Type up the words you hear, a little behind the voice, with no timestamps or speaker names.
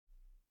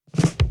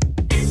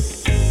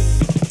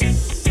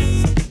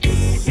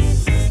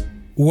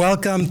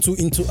Welcome to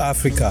Into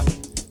Africa.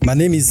 My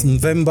name is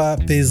Mvemba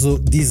Pezo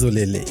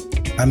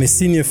Dizolele. I'm a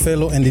senior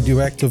fellow and the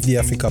director of the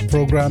Africa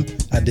program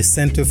at the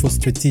Center for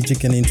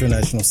Strategic and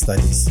International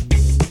Studies.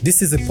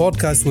 This is a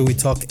podcast where we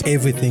talk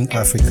everything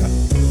Africa: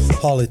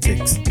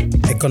 politics,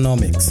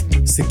 economics,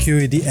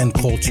 security, and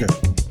culture.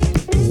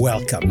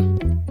 Welcome.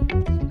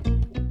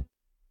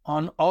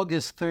 On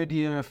August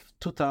 30th,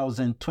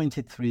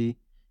 2023,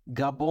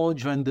 Gabon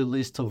joined the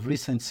list of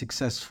recent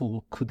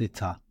successful coup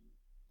d'etat.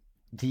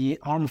 The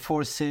armed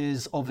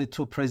forces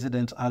overthrew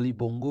President Ali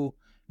Bongo,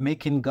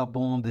 making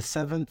Gabon the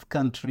seventh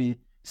country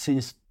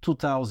since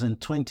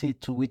 2020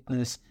 to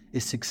witness a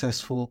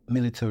successful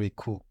military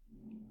coup.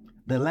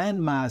 The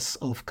landmass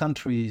of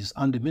countries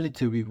under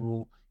military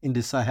rule in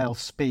the Sahel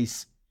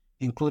space,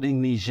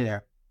 including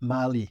Niger,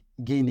 Mali,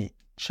 Guinea,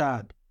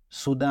 Chad,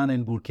 Sudan,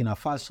 and Burkina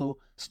Faso,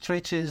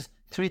 stretches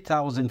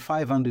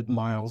 3,500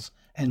 miles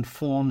and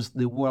forms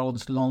the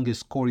world's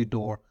longest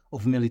corridor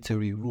of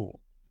military rule.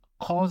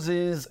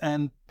 Causes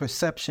and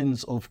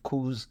perceptions of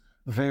coups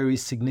vary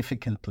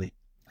significantly.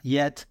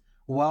 Yet,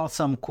 while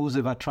some coups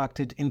have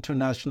attracted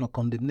international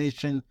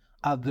condemnation,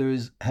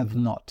 others have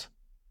not.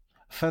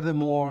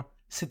 Furthermore,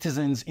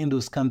 citizens in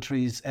those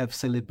countries have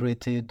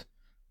celebrated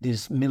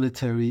these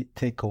military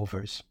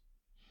takeovers.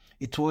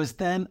 It was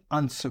then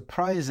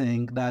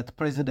unsurprising that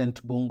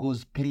President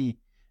Bongo's plea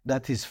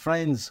that his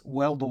friends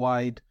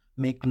worldwide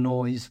make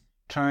noise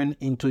turned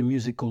into a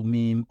musical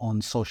meme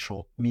on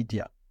social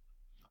media.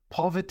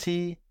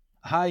 Poverty,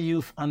 high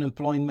youth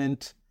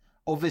unemployment,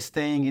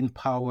 overstaying in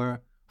power,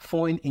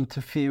 foreign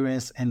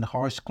interference, and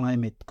harsh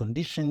climate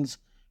conditions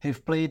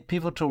have played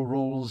pivotal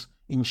roles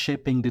in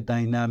shaping the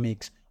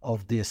dynamics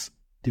of this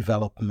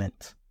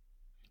development.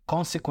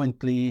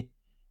 Consequently,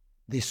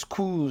 these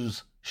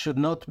coups should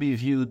not be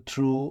viewed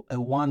through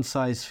a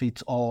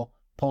one-size-fits-all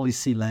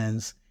policy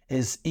lens,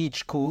 as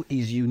each coup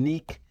is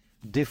unique,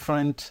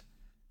 different,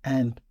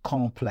 and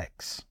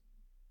complex.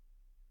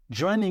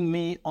 Joining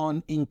me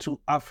on Into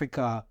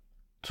Africa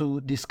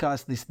to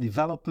discuss this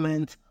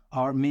development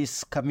are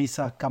Ms.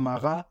 Kamissa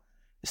Camara,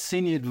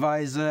 Senior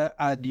Advisor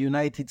at the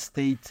United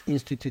States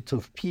Institute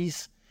of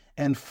Peace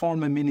and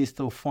former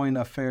Minister of Foreign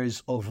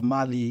Affairs of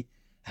Mali,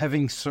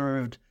 having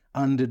served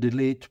under the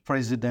late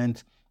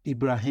President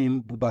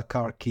Ibrahim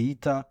Boubacar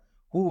Keïta,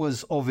 who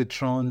was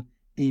overthrown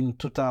in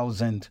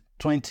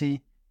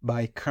 2020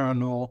 by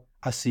Colonel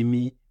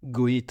Assimi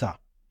Goïta,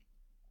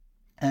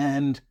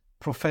 and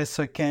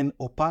Professor Ken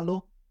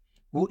Opalo,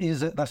 who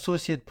is an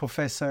associate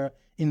professor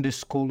in the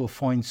School of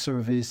Foreign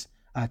Service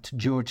at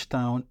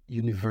Georgetown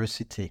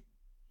University.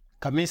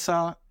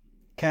 Kamissa,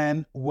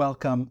 Ken,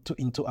 welcome to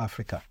Into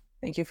Africa.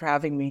 Thank you for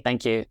having me.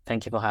 Thank you.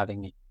 Thank you for having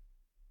me.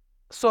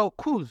 So,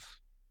 coups,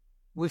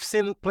 we've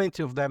seen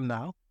plenty of them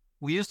now.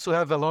 We used to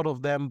have a lot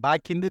of them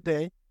back in the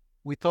day.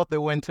 We thought they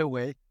went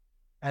away.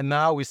 And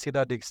now we see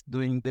that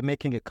they're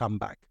making a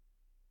comeback.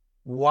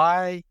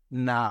 Why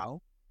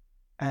now?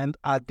 And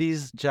are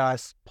these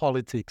just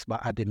politics by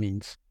other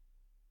means?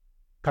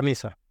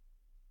 Kamissa.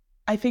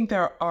 I think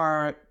there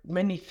are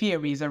many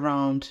theories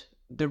around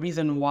the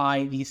reason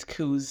why these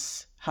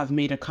coups have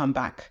made a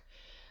comeback.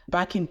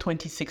 Back in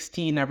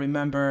 2016, I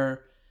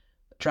remember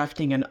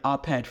drafting an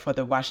op-ed for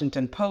the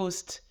Washington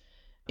Post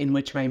in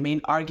which my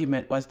main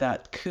argument was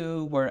that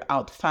coups were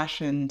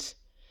out-fashioned,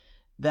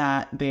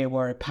 that they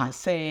were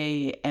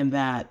passé, and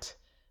that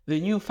the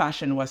new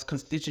fashion was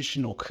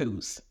constitutional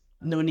coups.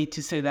 No need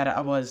to say that I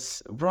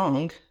was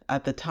wrong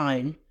at the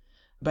time,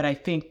 but I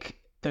think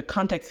the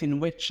context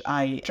in which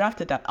I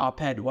drafted that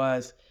op-ed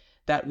was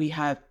that we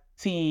have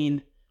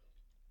seen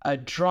a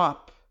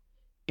drop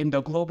in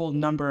the global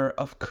number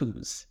of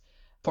coups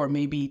for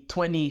maybe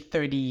 20,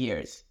 30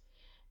 years.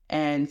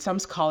 And some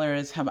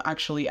scholars have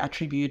actually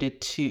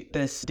attributed to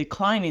this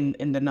decline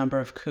in the number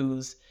of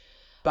coups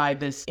by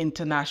this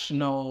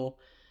international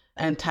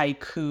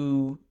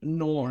anti-coup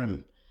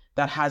norm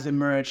that has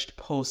emerged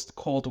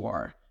post-Cold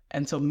War.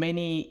 And so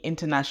many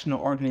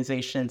international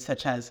organizations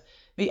such as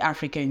the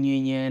African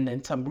Union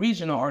and some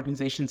regional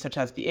organizations such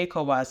as the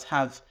ECOWAS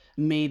have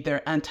made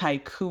their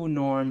anti-coup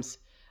norms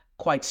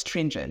quite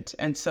stringent.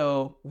 And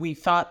so we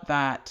thought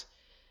that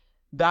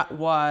that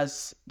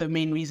was the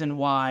main reason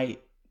why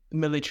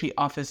military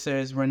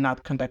officers were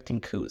not conducting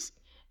coups.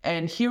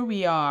 And here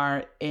we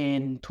are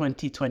in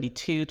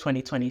 2022,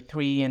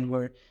 2023, and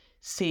we're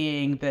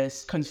seeing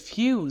this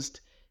confused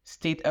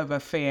state of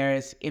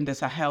affairs in the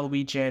Sahel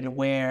region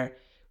where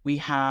we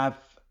have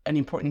an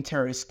important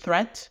terrorist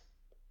threat.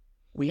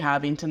 We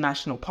have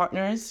international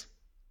partners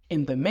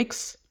in the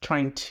mix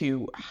trying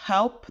to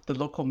help the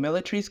local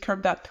militaries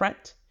curb that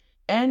threat.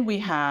 And we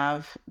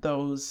have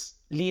those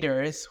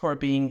leaders who are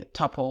being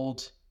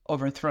toppled,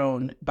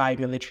 overthrown by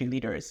military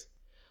leaders.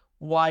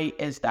 Why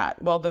is that?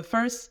 Well, the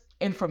first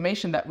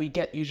information that we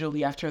get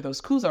usually after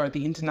those coups are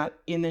the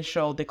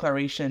initial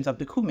declarations of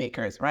the coup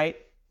makers, right?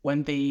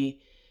 When they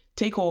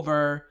take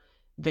over,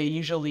 they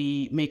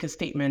usually make a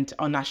statement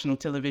on national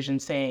television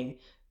saying,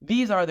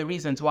 these are the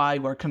reasons why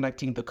we're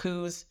conducting the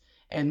coups.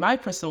 And my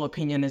personal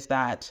opinion is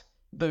that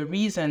the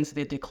reasons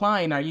they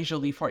decline are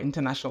usually for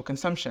international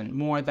consumption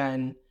more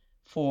than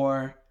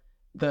for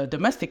the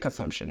domestic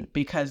consumption,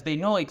 because they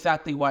know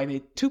exactly why they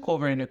took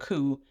over in a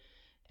coup.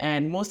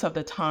 And most of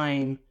the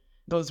time,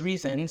 those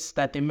reasons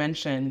that they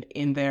mentioned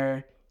in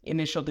their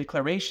initial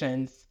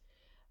declarations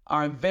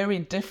are very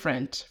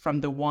different from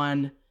the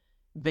one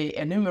they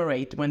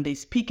enumerate when they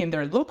speak in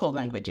their local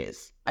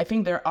languages. I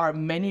think there are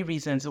many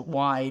reasons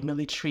why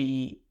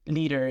military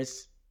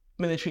leaders,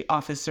 military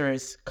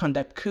officers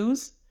conduct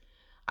coups.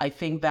 I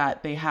think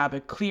that they have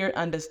a clear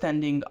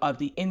understanding of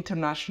the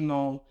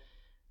international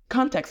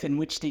context in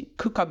which they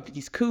cook up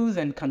these coups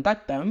and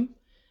conduct them,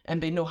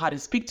 and they know how to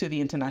speak to the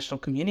international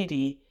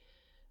community.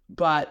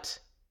 But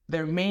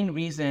their main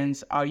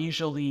reasons are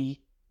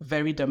usually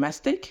very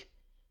domestic,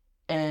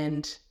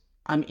 and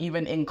I'm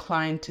even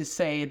inclined to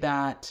say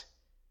that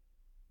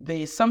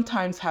they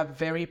sometimes have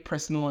very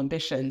personal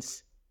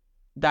ambitions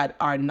that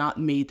are not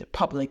made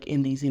public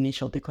in these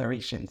initial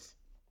declarations.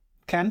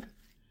 Ken?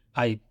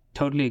 I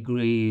totally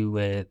agree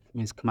with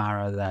Ms.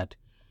 Camara that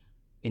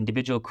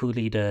individual coup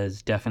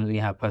leaders definitely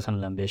have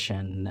personal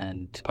ambition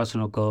and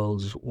personal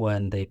goals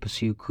when they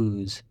pursue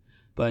coups.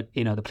 But,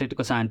 the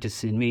political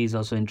scientist in me is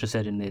also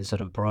interested in this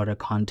sort of broader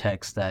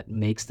context that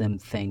makes them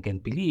think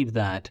and believe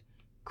that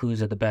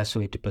coups are the best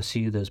way to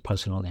pursue those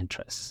personal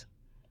interests.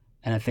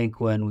 And I think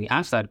when we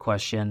ask that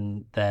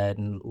question,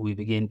 then we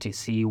begin to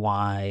see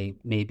why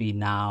maybe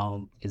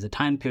now is a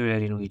time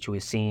period in which we're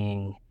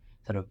seeing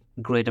sort of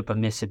greater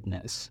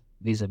permissiveness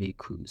vis-a-vis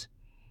coups.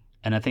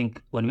 And I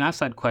think when we ask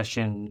that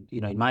question,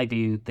 in my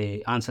view,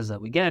 the answers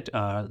that we get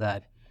are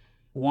that,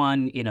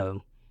 one,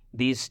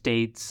 these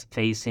states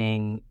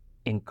facing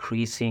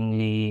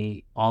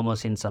increasingly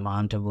almost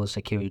insurmountable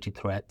security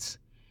threats,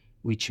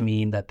 which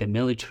mean that the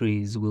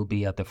militaries will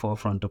be at the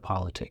forefront of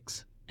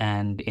politics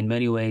and in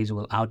many ways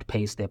will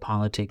outpace their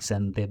politics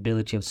and the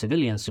ability of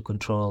civilians to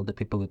control the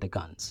people with the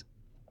guns.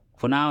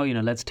 For now,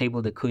 let's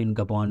table the coup in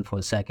Gabon for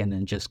a second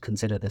and just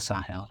consider the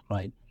Sahel,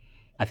 right?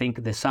 I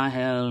think the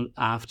Sahel,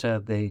 after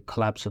the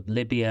collapse of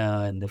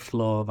Libya and the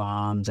flow of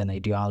arms and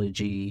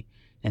ideology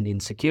and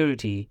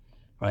insecurity,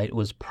 right,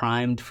 was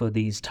primed for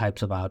these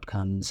types of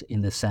outcomes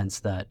in the sense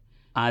that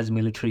as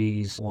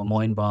militaries were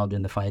more involved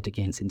in the fight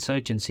against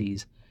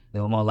insurgencies, they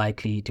were more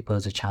likely to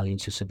pose a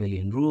challenge to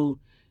civilian rule.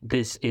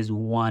 This is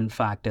one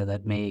factor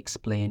that may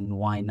explain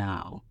why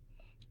now.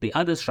 The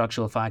other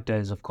structural factor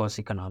is, of course,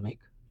 economic,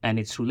 and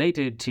it's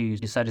related to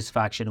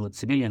dissatisfaction with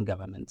civilian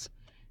governments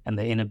and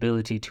the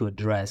inability to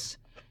address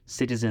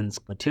citizens'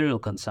 material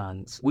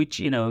concerns, which,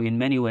 in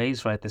many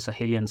ways, right, the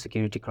Sahelian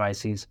security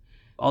crisis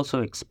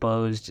also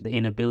exposed the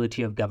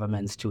inability of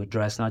governments to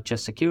address not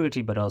just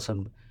security, but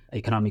also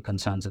economic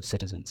concerns of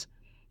citizens.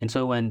 And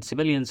so when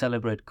civilians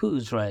celebrate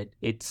coups, right,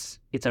 it's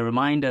a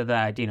reminder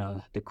that,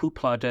 the coup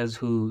plotters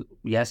who,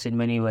 yes, in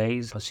many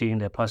ways, pursuing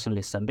their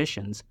personalist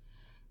ambitions,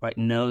 right,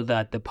 know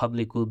that the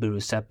public will be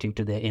receptive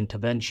to their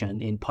intervention,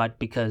 in part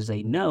because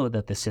they know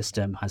that the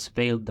system has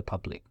failed the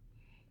public.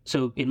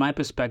 So in my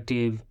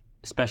perspective,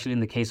 especially in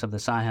the case of the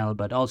Sahel,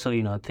 but also,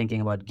 thinking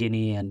about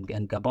Guinea and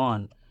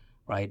Gabon,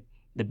 right,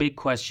 the big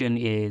question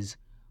is,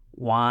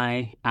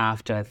 why,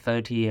 after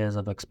 30 years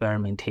of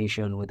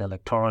experimentation with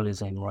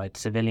electoralism, right,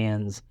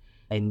 civilians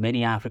in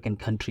many African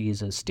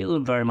countries are still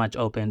very much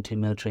open to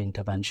military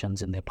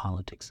interventions in their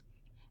politics?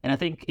 And I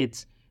think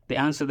the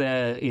answer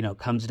there,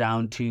 comes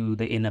down to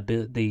the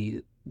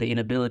inability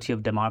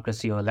of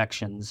democracy or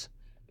elections,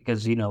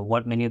 because,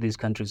 what many of these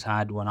countries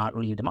had were not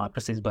really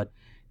democracies, but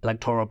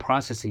electoral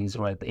processes,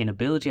 right, the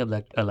inability of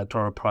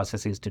electoral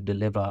processes to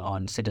deliver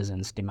on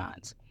citizens'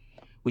 demands,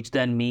 which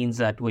then means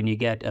that when you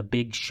get a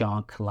big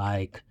shock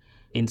like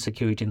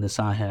insecurity in the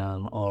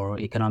Sahel or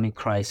economic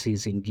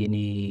crisis in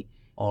Guinea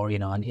or,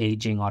 an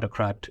aging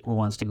autocrat who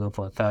wants to go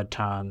for a third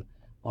term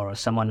or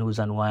someone who's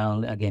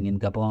unwell, again, in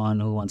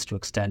Gabon who wants to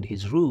extend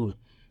his rule,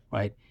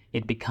 right,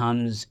 it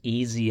becomes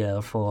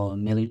easier for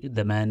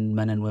the men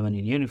and women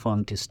in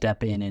uniform to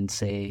step in and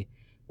say,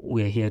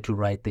 we're here to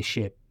right the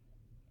ship.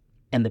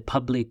 And the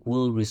public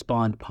will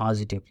respond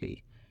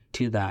positively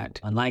to that.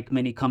 Unlike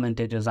many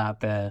commentators out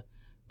there,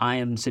 I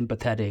am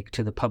sympathetic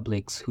to the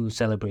publics who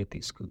celebrate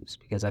these coups,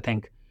 because I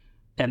think,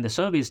 and the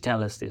surveys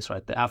tell us this,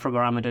 right? The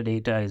Afrobarometer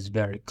data is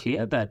very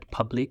clear that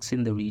publics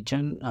in the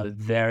region are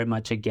very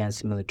much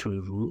against military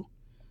rule.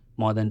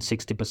 More than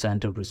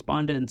 60% of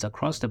respondents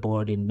across the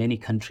board in many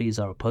countries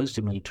are opposed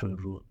to military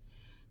rule.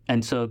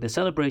 And so the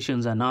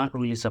celebrations are not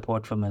really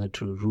support for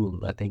military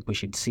rule. I think we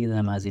should see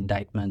them as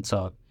indictments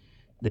of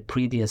the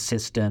previous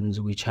systems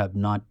which have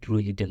not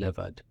really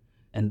delivered.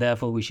 And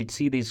therefore, we should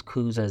see these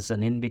coups as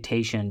an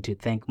invitation to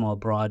think more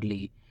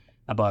broadly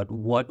about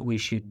what we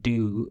should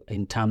do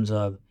in terms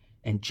of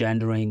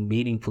engendering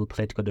meaningful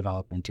political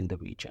development in the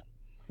region.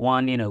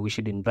 One, we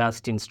should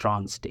invest in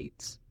strong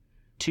states.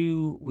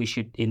 Two, we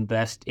should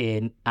invest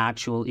in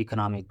actual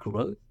economic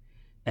growth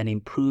and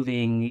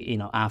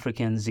improving,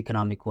 Africans'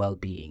 economic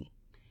well-being.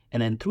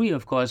 And then three,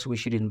 of course, we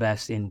should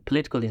invest in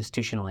political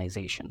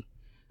institutionalization.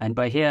 And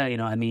by here,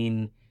 I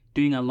mean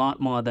doing a lot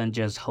more than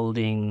just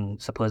holding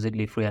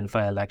supposedly free and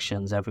fair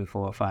elections every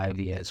 4 or 5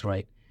 years,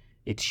 right?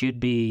 It should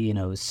be,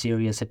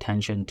 serious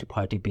attention to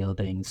party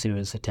building,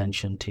 serious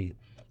attention to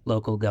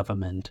local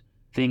government,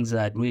 things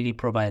that really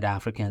provide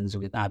Africans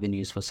with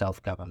avenues for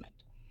self-government.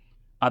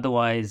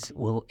 Otherwise,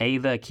 we'll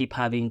either keep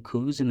having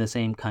coups in the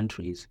same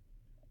countries,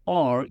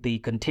 or the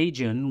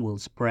contagion will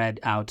spread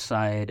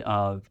outside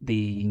of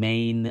the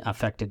main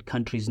affected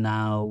countries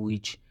now,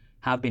 which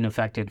have been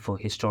affected for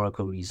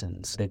historical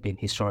reasons. They've been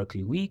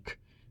historically weak.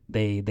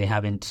 They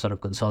haven't sort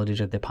of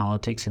consolidated their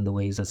politics in the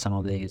ways that some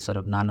of the sort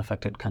of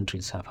non-affected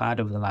countries have had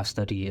over the last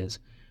 30 years.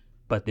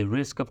 But the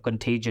risk of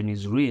contagion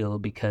is real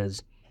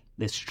because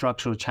the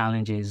structural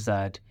challenges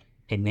that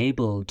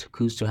enabled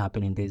coups to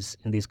happen in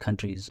these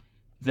countries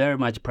very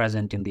much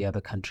present in the other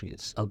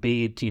countries,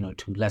 albeit, to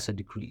lesser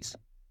degrees.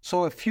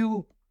 So a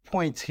few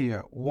points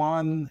here.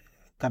 One,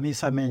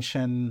 Kamissa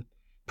mentioned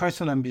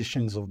personal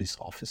ambitions of these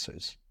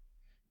officers.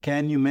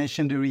 Ken, you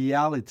mentioned the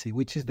reality,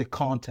 which is the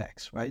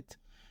context, right?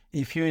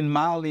 If you're in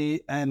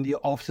Mali and your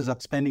officers are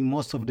spending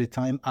most of the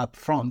time up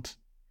front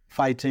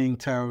fighting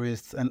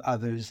terrorists and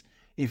others,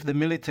 if the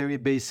military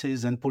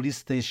bases and police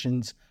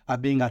stations are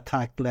being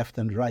attacked left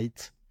and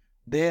right,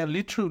 they are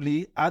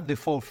literally at the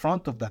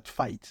forefront of that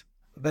fight.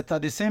 But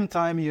at the same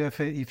time,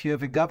 if you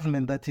have a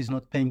government that is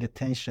not paying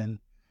attention,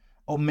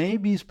 or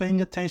maybe is paying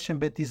attention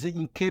but is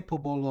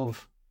incapable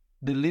of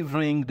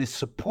delivering the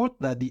support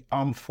that the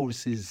armed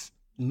forces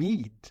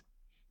need,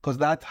 because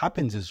that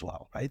happens as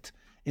well, right?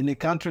 In a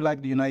country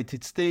like the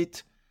United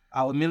States,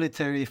 our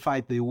military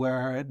fight the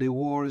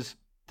wars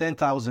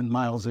 10,000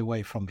 miles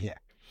away from here.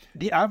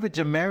 The average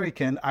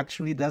American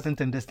actually doesn't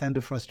understand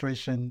the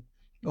frustration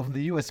of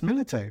the U.S.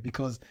 military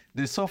because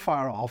they're so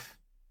far off.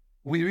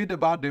 We read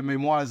about their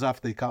memoirs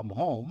after they come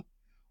home,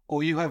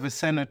 or you have a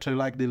senator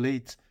like the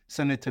late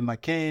Senator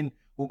McCain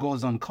who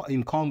goes on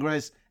in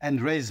Congress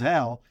and raise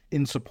hell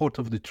in support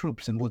of the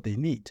troops and what they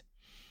need.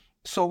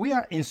 So we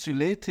are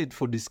insulated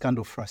for this kind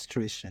of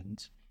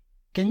frustrations.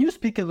 Can you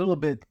speak a little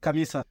bit,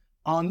 Kamissa,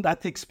 on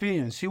that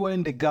experience? You were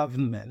in the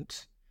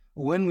government.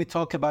 When we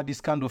talk about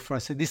this kind of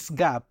frustration, this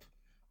gap,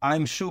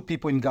 I'm sure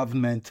people in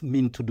government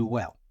mean to do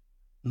well.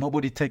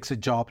 Nobody takes a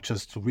job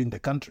just to win the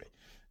country,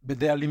 but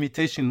there are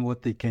limitations in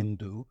what they can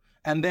do.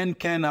 And then,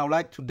 Ken, I would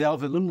like to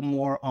delve a little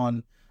more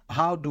on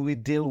how do we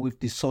deal with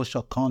the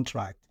social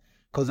contract?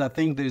 Because I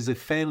think there's a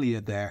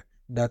failure there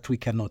that we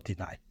cannot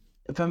deny.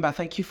 Mvemba,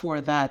 thank you for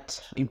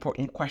that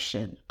important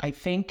question. I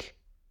think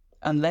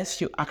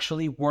unless you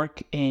actually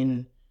work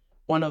in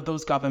one of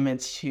those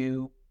governments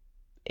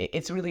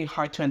it's really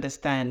hard to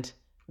understand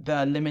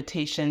the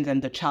limitations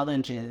and the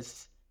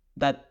challenges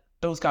that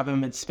those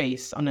governments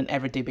face on an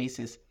everyday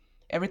basis.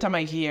 Every time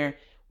I hear,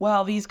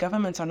 well, these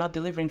governments are not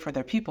delivering for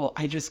their people,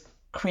 I just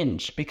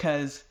cringe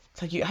because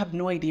it's like you have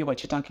no idea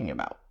what you're talking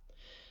about.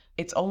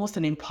 It's almost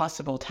an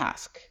impossible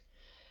task.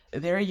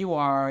 There you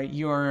are,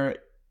 you're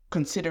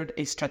considered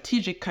a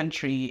strategic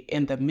country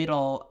in the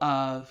middle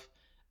of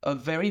a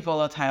very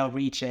volatile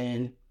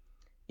region.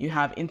 You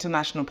have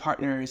international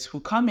partners who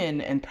come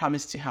in and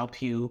promise to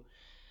help you,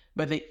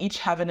 but they each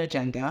have an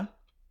agenda.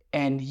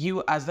 And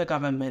you as the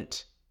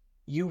government,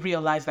 you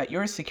realize that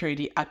your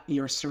security,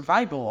 your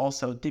survival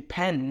also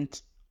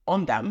depends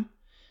on them.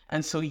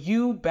 And so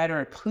you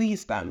better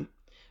please them.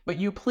 But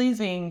you're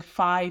pleasing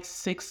 5,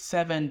 6,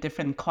 7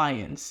 different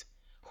clients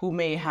who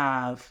may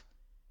have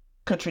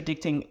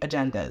contradicting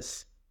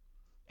agendas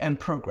and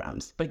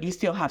programs, but you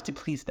still have to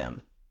please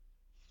them.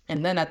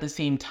 And then at the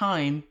same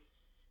time,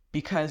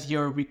 because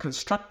you're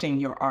reconstructing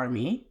your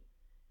army,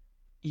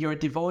 you're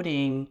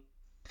devoting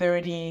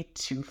 30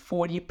 to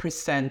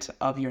 40%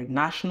 of your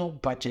national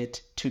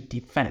budget to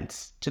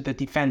defense, to the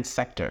defense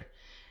sector.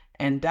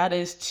 And that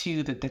is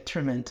to the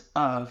detriment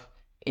of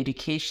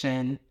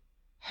education,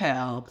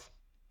 health,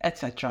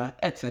 etc.,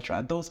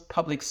 those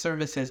public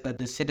services that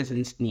the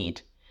citizens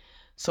need.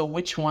 So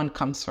which one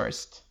comes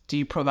first? Do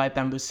you provide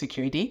them with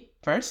security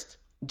first?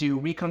 Do you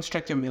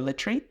reconstruct your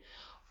military?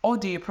 Or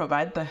do you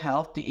provide the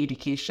health, the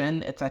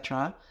education,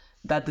 etc.,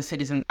 that the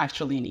citizens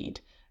actually need?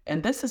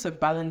 And this is a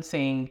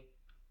balancing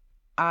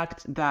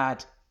act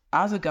that,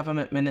 as a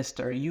government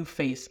minister, you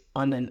face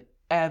on an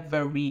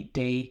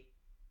everyday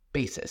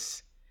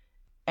basis.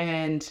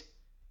 And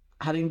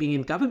having been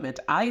in government,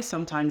 I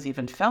sometimes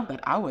even felt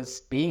that I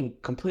was being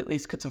completely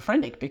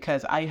schizophrenic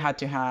because I had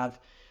to have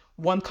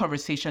one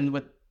conversation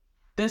with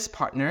this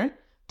partner,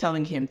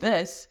 telling him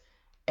this,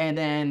 and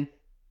then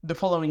the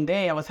following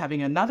day, I was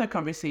having another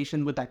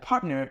conversation with that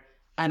partner,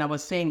 and I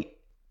was saying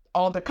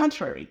all the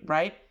contrary,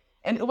 right?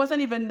 And it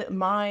wasn't even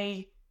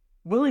my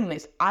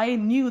willingness. I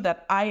knew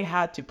that I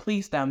had to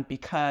please them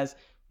because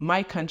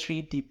my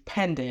country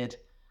depended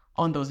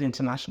on those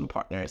international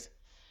partners.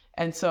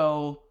 And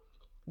so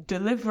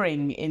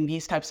delivering in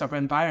these types of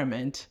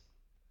environment,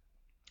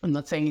 I'm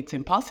not saying it's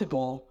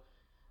impossible,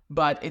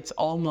 but it's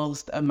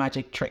almost a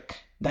magic trick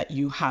that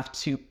you have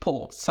to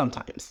pull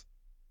sometimes.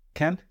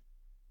 Ken?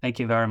 Thank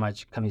you very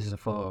much, Kamissa,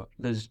 for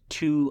those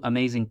 2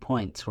 amazing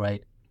points,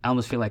 right? I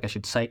almost feel like I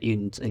should cite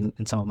you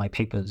in some of my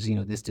papers,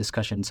 this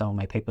discussion, some of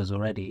my papers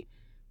already.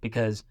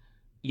 because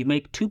you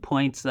make 2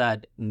 points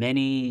that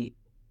many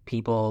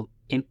people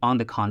on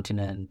the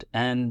continent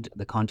and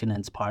the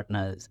continent's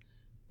partners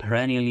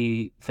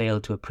perennially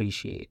fail to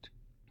appreciate,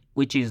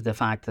 which is the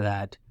fact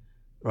that,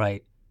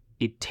 right,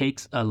 it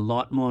takes a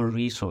lot more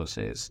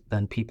resources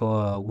than people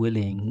are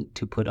willing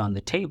to put on the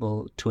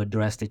table to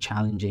address the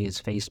challenges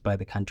faced by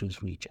the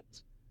country's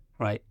regions,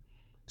 right?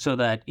 So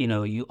that,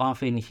 you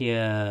often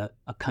hear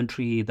a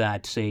country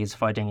that, say, is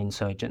fighting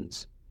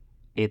insurgents.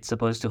 It's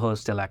supposed to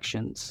host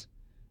elections.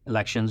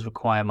 Elections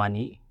require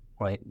money,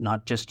 right?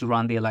 Not just to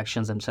run the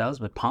elections themselves,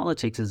 but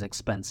politics is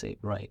expensive,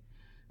 right?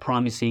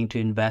 Promising to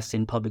invest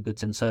in public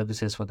goods and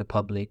services for the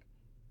public,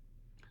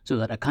 so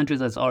that a country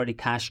that's already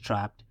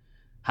cash-strapped,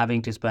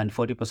 having to spend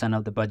 40%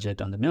 of the budget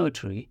on the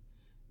military,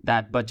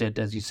 that budget,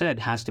 as you said,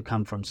 has to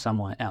come from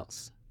somewhere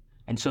else.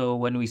 And so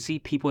when we see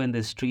people in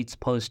the streets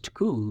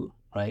post-coup,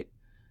 right,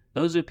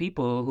 those are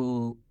people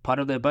who part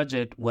of their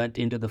budget went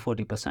into the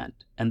 40%,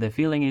 and they're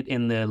feeling it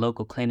in their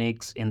local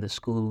clinics, in the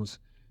schools,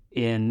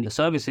 in the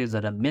services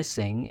that are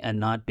missing and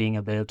not being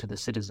available to the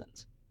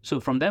citizens. So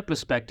from their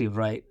perspective,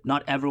 right,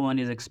 not everyone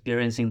is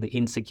experiencing the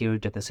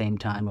insecurity at the same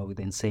time or with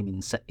the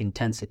same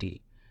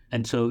intensity.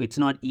 And so it's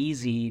not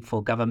easy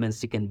for governments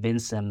to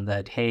convince them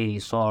that, hey,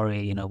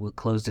 sorry, we'll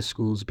close the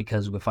schools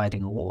because we're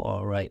fighting a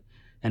war, right?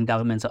 And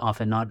governments are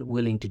often not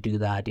willing to do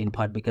that, in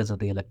part because of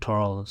the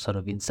electoral sort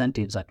of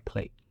incentives at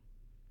play.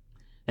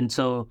 And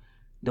so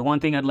the one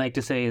thing I'd like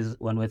to say is,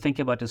 when we're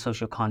thinking about the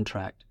social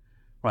contract,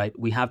 right,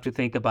 we have to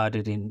think about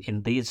it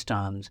in these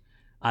terms,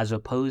 as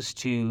opposed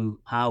to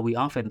how we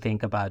often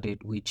think about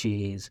it, which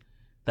is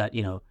that,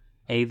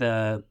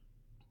 either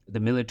the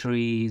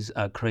militaries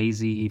are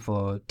crazy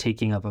for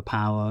taking over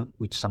power,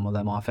 which some of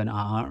them often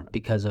are,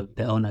 because of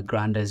their own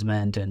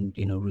aggrandizement and,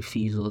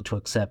 refusal to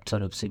accept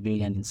sort of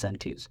civilian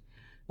incentives.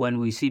 When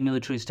we see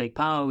militaries take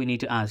power, we need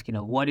to ask,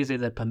 what is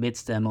it that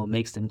permits them or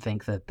makes them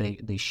think that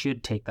they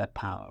should take that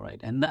power, right?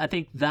 And I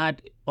think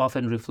that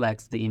often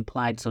reflects the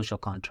implied social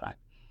contract,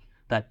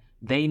 that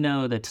they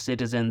know that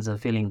citizens are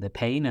feeling the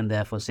pain and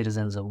therefore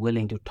citizens are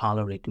willing to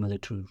tolerate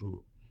military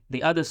rule.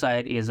 The other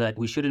side is that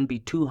we shouldn't be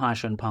too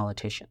harsh on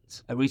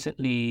politicians. I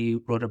recently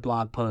wrote a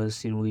blog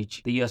post in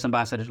which the U.S.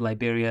 ambassador to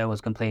Liberia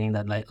was complaining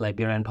that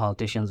Liberian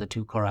politicians are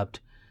too corrupt.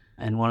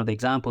 And one of the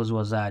examples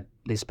was that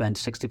they spent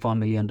 $64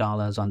 million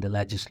on the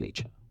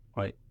legislature,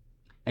 right?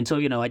 And so,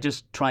 I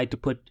just tried to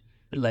put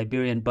the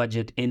Liberian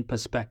budget in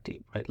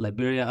perspective, right?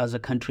 Liberia as a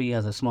country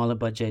has a smaller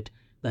budget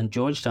than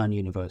Georgetown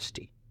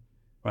University,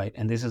 right?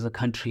 And this is a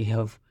country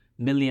of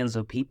millions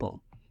of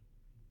people.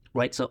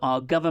 Right, so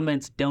our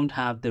governments don't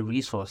have the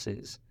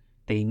resources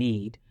they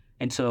need.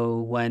 And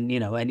so when,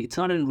 and it's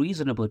not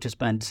unreasonable to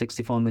spend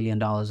 $64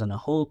 million on a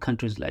whole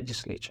country's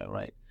legislature,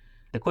 right?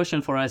 The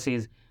question for us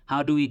is,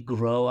 how do we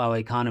grow our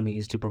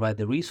economies to provide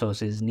the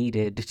resources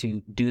needed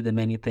to do the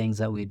many things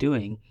that we're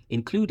doing,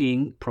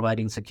 including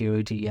providing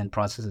security and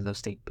processes of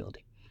state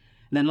building?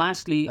 And then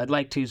lastly, I'd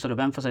like to sort of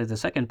emphasize the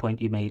second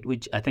point you made,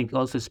 which I think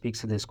also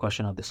speaks to this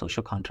question of the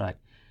social contract.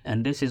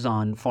 And this is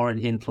on foreign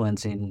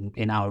influence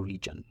in our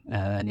region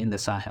and in the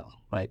Sahel,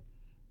 right?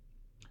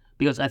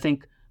 Because I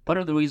think part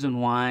of the reason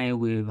why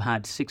we've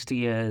had 60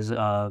 years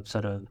of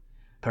sort of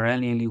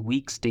perennially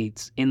weak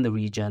states in the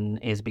region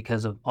is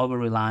because of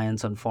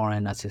over-reliance on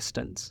foreign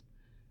assistance,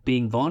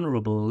 being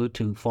vulnerable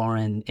to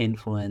foreign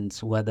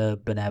influence, whether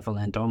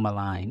benevolent or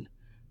malign,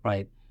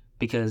 right?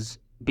 Because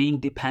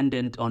being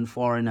dependent on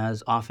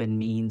foreigners often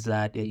means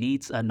that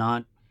elites are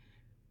not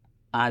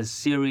as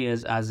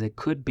serious as they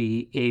could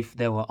be if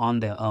they were on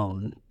their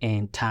own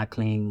in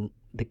tackling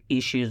the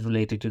issues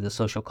related to the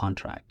social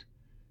contract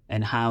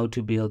and how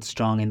to build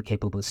strong and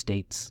capable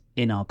states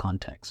in our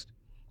context,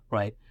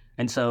 right?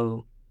 And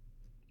so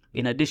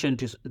in addition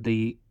to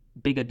the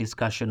bigger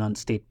discussion on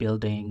state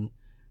building,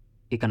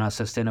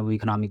 sustainable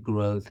economic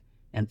growth,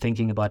 and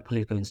thinking about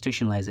political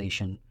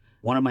institutionalization,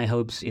 one of my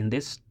hopes in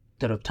this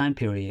sort of time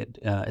period,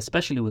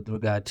 especially with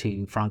regard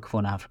to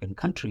Francophone African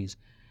countries,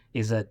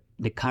 is that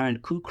the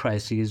current coup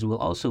crises will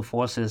also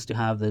force us to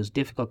have those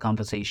difficult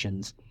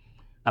conversations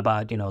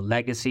about,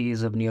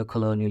 legacies of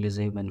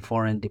neocolonialism and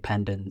foreign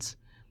dependence,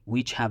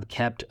 which have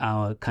kept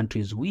our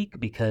countries weak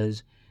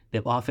because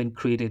they've often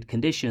created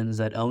conditions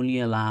that only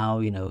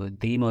allow,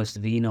 the most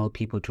venal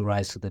people to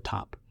rise to the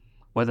top,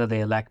 whether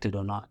they're elected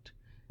or not,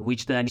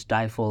 which then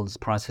stifles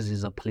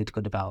processes of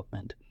political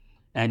development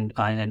and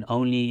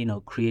only,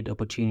 create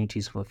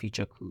opportunities for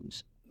future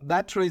coups.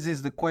 That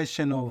raises the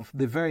question of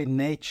the very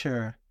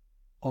nature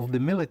of the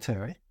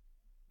military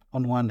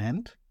on one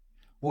hand.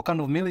 What kind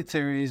of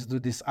militaries do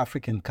these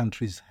African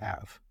countries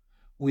have?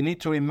 We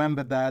need to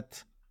remember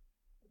that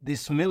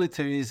these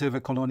militaries have a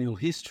colonial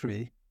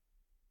history,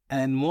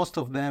 and most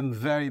of them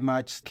very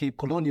much keep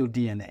colonial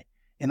DNA.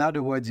 In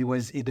other words, it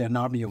was either an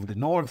army of the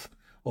North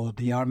or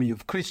the army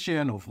of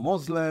Christian, of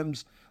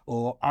Muslims,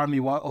 or army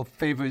of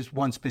favors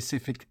one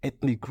specific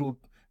ethnic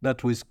group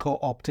that was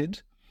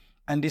co-opted.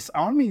 And these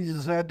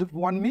armies had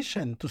one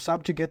mission: to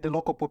subjugate the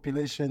local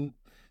population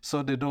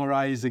so they don't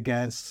rise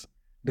against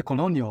the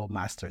colonial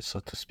masters, so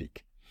to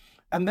speak.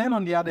 And then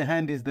on the other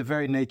hand is the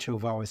very nature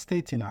of our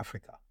state in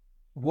Africa.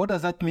 What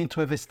does that mean to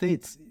have a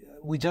state?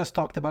 We just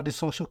talked about the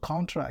social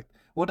contract.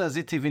 What does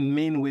it even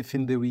mean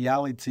within the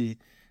reality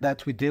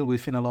that we deal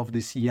with in a lot of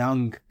these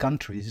young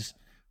countries,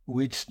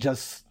 which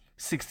just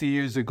 60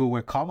 years ago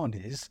were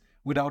colonies,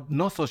 without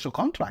no social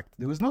contract?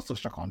 There was no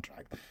social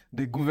contract.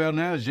 The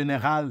gouverneur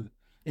general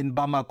in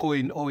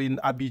Bamako or in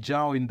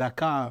Abidjan or in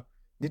Dakar,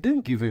 they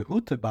didn't give a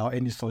hoot about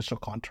any social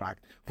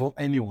contract for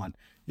anyone.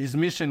 His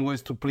mission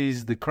was to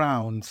please the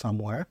crown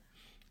somewhere.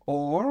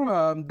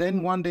 Or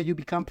then one day you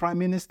become prime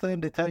minister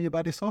and they tell you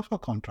about the social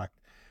contract.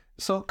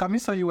 So,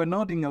 Kamissa, you were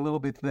nodding a little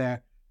bit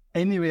there.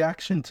 Any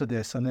reaction to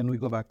this? And then we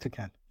go back to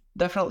Ken.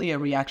 Definitely a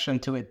reaction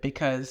to it,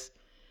 because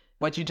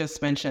what you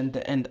just mentioned,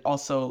 and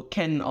also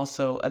Ken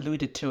also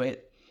alluded to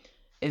it,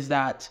 is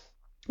that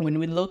when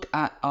we look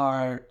at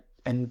our,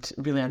 and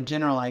really I'm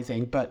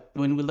generalizing, but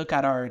when we look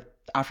at our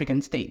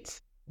African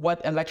states,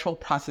 what electoral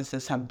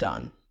processes have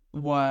done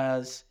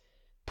was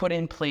put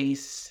in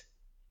place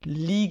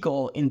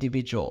legal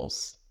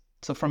individuals.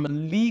 So from a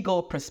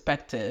legal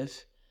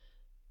perspective,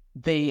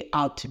 they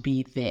ought to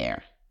be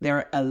there.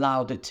 They're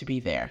allowed to be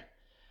there.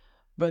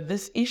 But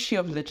this issue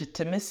of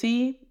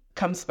legitimacy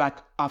comes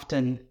back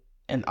often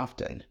and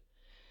often.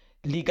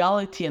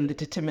 Legality and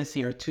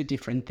legitimacy are two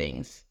different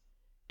things.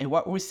 And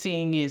what we're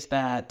seeing is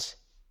that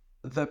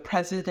the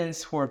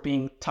presidents who are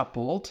being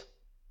toppled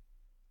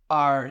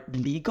are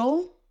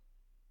legal,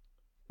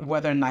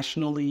 whether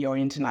nationally or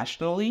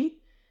internationally,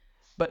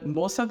 but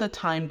most of the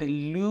time they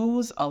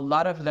lose a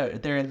lot of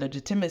their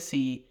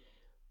legitimacy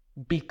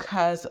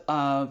because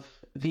of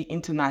the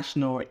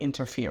international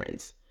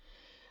interference.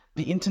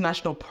 The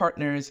international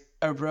partners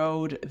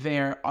erode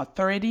their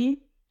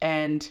authority,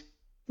 and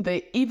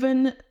they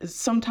even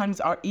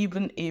sometimes are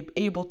even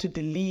able to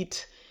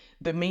delete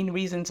the main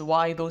reasons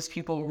why those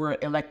people were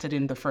elected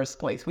in the first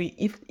place.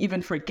 We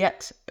even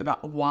forget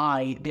about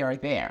why they are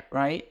there,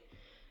 right?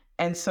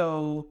 And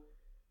so,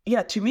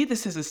 yeah, to me,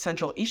 this is a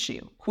central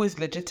issue. Who is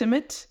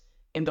legitimate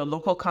in the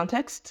local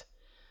context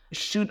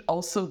should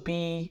also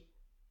be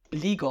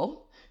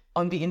legal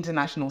on the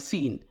international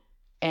scene.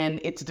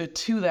 And it's the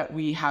two that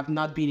we have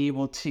not been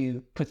able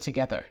to put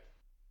together.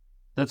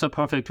 That's a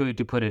perfect way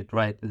to put it,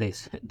 right?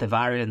 The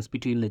variance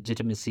between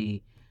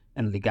legitimacy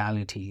and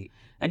legality.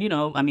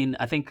 And,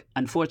 I think,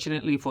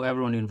 unfortunately for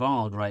everyone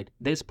involved, right,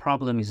 this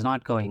problem is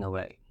not going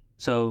away.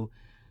 So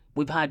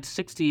we've had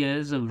 60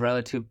 years of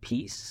relative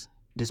peace,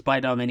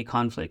 despite our many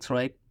conflicts,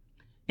 right?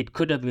 It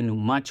could have been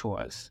much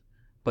worse,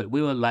 but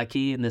we were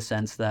lucky in the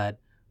sense that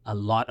a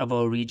lot of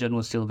our region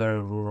was still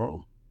very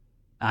rural,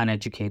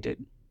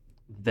 uneducated,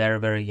 very,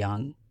 very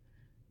young.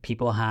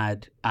 People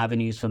had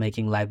avenues for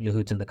making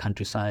livelihoods in the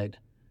countryside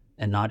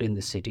and not in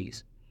the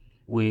cities.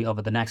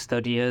 Over the next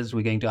 30 years,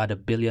 we're going to add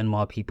 1 billion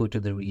more people to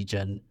the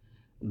region.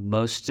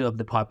 Most of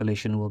the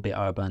population will be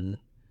urban.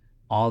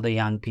 All the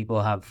young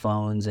people have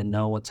phones and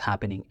know what's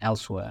happening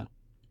elsewhere.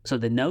 So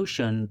the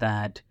notion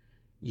that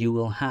you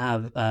will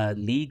have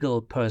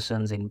legal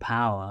persons in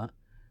power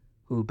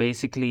who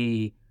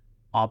basically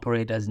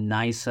operate as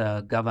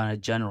nicer governor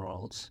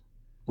generals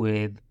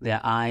with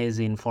their eyes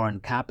in foreign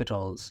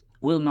capitals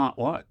will not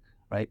work,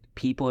 right?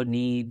 People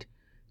need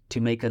to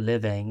make a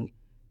living,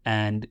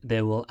 and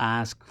they will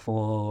ask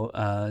for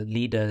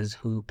leaders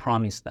who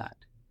promise that.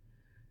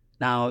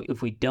 Now,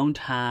 if we don't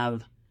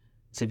have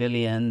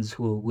civilians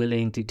who are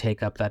willing to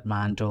take up that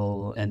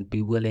mantle and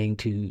be willing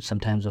to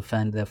sometimes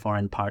offend their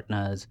foreign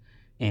partners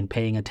and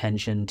paying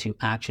attention to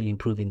actually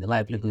improving the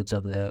livelihoods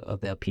of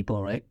their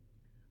people, right?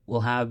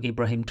 We'll have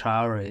Ibrahim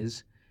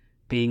Traorés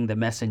being the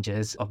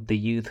messengers of the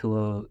youth who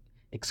are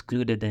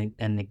excluded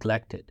and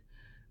neglected.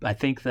 I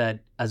think that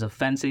as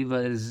offensive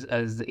as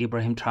the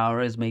Ibrahim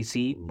Traorés may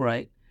seem,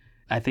 right,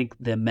 I think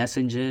they're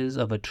messengers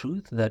of a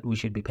truth that we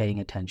should be paying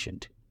attention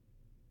to.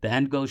 The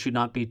end goal should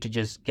not be to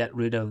just get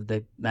rid of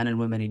the men and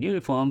women in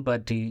uniform,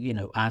 but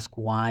to, ask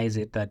why is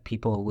it that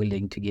people are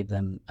willing to give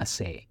them a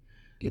say.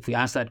 If we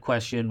ask that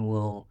question,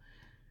 we'll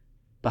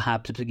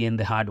perhaps begin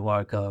the hard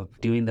work of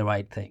doing the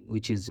right thing,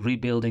 which is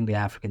rebuilding the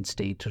African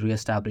state,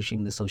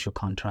 reestablishing the social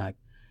contract,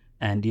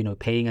 and,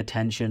 paying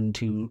attention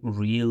to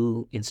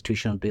real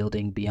institutional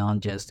building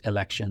beyond just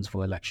elections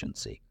for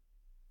election's sake.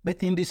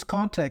 But in this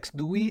context,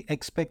 do we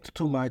expect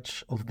too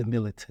much of the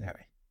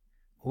military?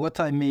 What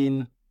I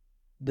mean,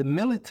 the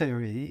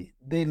military,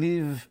 they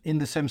live in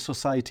the same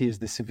society as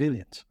the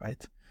civilians,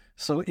 right?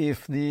 So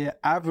if the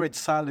average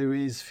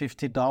salary is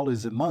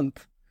 $50 a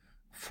month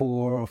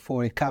for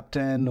a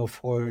captain or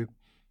for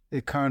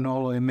a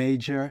colonel or a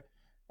major,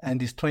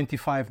 and it's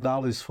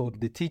 $25 for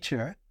the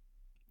teacher,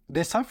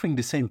 they're suffering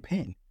the same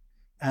pain.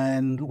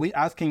 And we're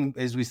asking,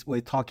 as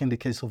we're talking the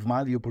case of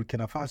Mali or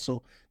Burkina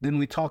Faso, then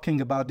we're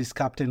talking about this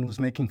captain who's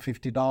making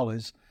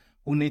 $50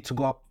 who needs to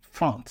go up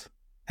front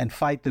and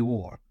fight the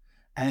war.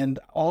 And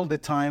all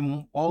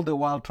the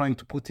while trying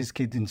to put his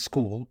kid in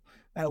school,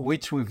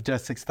 which we've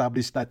just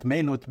established that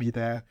may not be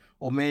there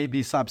or may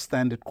be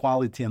substandard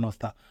quality and all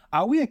that.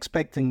 Are we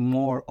expecting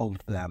more of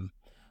them?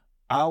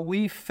 Are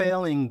we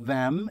failing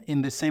them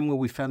in the same way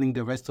we're failing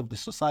the rest of the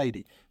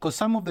society? Because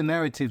some of the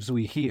narratives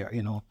we hear,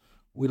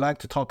 we like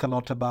to talk a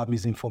lot about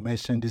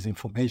misinformation,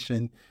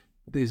 disinformation.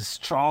 There's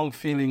strong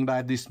feeling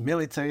that this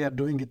military are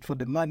doing it for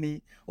the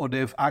money or they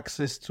have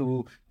access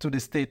to the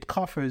state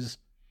coffers.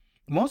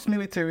 Most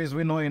militaries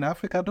we know in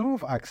Africa don't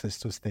have access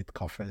to state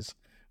coffers,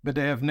 but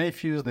they have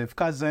nephews, they have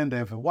cousins, they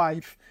have a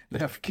wife, they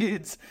have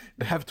kids,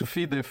 they have to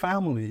feed their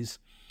families.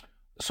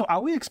 So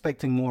are we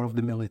expecting more of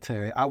the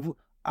military?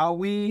 Are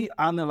we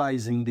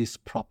analyzing this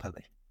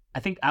properly? I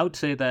think I would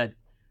say that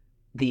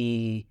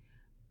the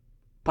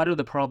part of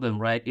the problem,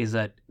 right, is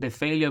that the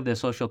failure of the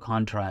social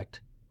contract,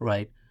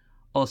 right,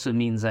 also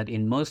means that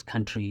in most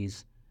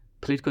countries,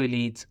 political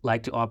elites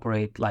like to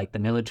operate like the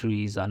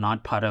militaries are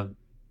not part of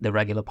the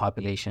regular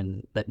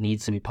population that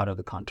needs to be part of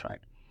the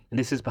contract. And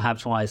this is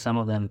perhaps why some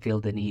of them feel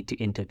the need to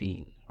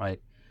intervene,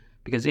 right?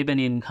 Because even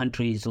in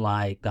countries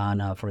like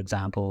Ghana, for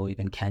example,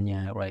 even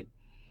Kenya, right,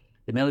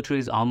 the military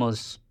is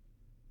almost,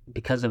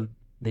 because of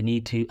the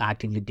need to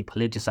actively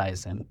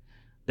depoliticize them,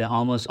 they're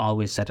almost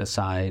always set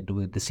aside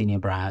with the senior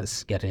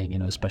brass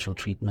getting, special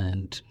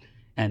treatment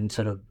and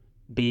sort of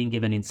being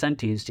given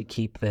incentives to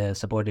keep their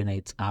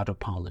subordinates out of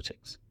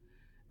politics.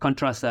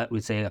 Contrast that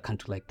with, say, a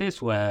country like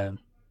this, where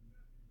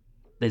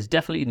there's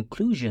definitely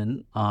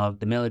inclusion of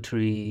the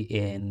military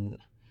in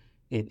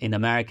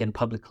American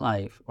public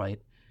life, right?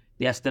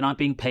 Yes, they're not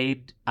being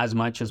paid as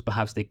much as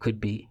perhaps they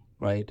could be,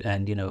 right?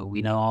 And,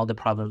 we know all the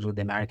problems with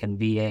the American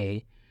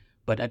VA,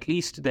 but at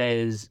least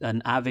there's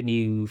an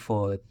avenue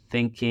for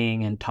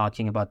thinking and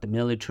talking about the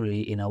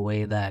military in a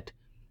way that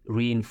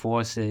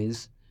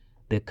reinforces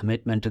the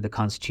commitment to the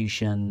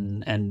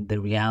Constitution and the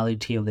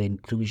reality of the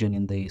inclusion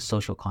in the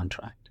social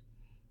contract.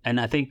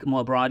 And I think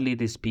more broadly,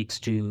 this speaks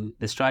to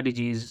the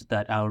strategies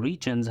that our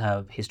regions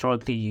have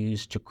historically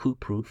used to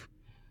coup-proof,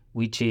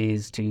 which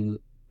is to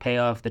pay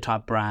off the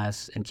top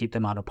brass and keep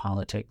them out of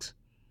politics,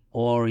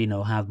 or,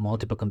 have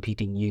multiple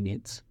competing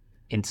units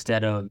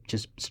instead of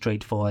just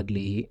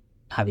straightforwardly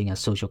having a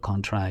social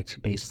contract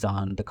based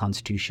on the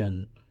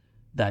Constitution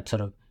that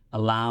sort of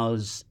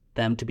allows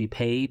them to be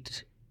paid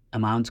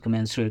amounts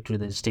commensurate to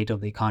the state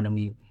of the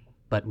economy,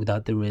 but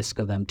without the risk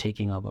of them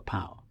taking over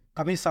power.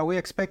 Kamissa, are we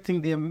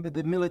expecting the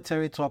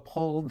military to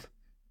uphold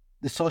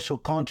the social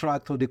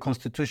contract or the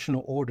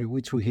constitutional order,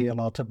 which we hear a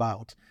lot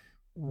about,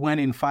 when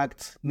in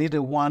fact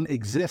neither one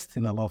exists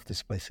in a lot of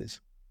these places?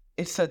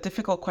 It's a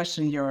difficult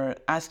question you're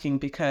asking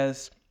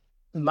because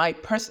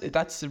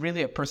that's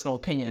really a personal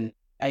opinion.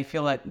 I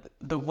feel like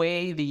the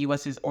way the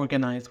U.S. is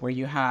organized, where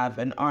you have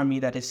an army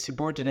that is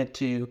subordinate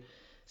to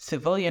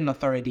civilian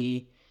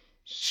authority,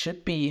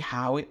 should be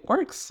how it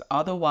works.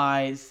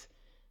 Otherwise,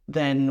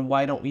 then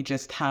why don't we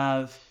just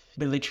have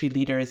military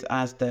leaders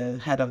as the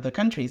head of the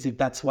countries if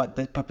that's what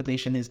the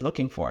population is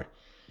looking for?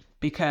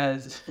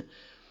 Because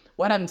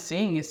what I'm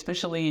seeing,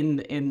 especially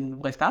in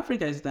West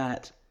Africa, is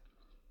that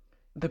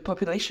the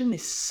population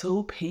is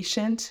so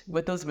patient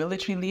with those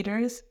military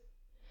leaders.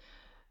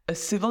 A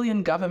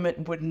civilian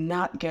government would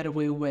not get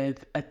away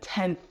with a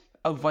tenth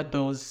of what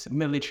those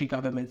military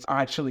governments are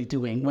actually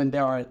doing when they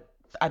are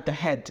at the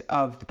head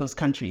of those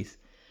countries.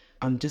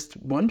 I'm just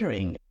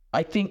wondering,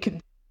 I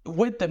think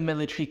with the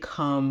military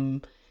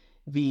come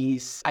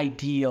these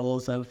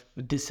ideals of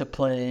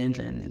discipline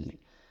and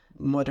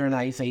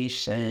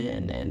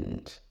modernization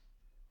and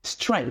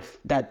strength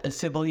that a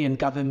civilian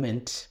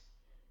government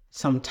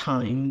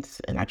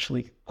sometimes, and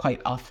actually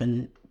quite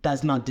often,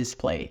 does not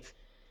display.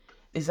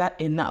 Is that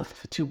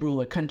enough to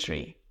rule a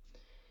country?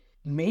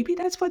 Maybe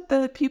that's what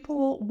the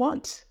people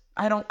want.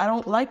 I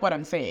don't like what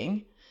I'm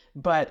saying,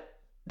 but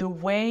the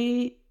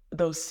way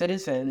those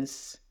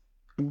citizens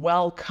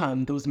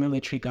welcome those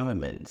military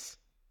governments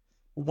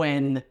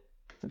when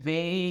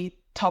they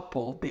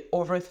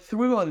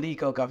overthrew a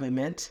legal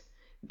government,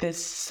 they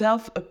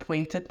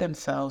self-appointed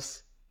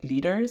themselves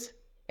leaders,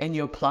 and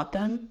you applaud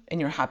them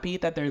and you're happy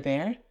that they're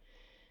there.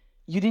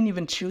 You didn't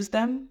even choose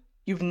them.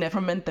 You've never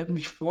met them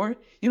before.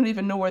 You don't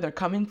even know where they're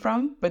coming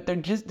from, but they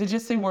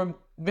just say we're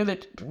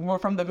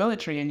from the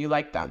military and you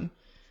like them.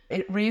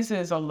 It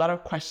raises a lot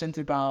of questions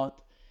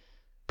about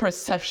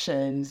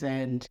perceptions,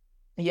 and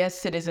yes,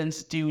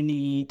 citizens do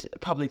need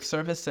public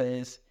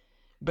services,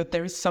 but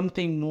there is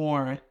something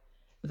more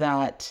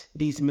that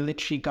these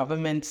military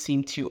governments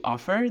seem to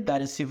offer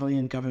that a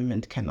civilian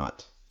government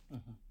cannot.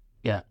 Mm-hmm.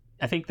 Yeah,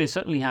 I think they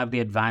certainly have the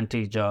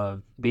advantage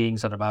of being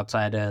sort of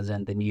outsiders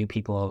and the new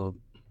people,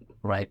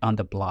 right, on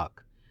the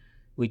block,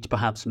 which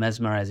perhaps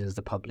mesmerizes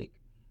the public.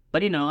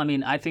 But,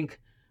 I think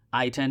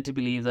I tend to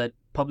believe that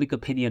public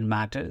opinion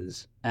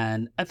matters.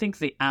 And I think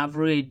the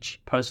average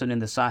person in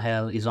the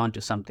Sahel is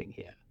onto something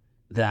here,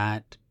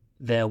 that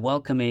their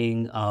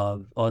welcoming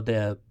of, or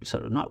their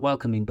sort of not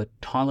welcoming, but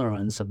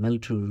tolerance of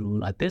military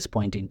rule at this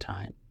point in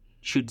time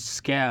should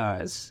scare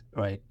us,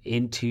 right,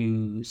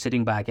 into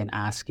sitting back and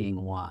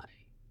asking why.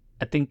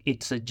 I think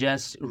it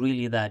suggests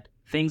really that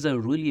things are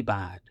really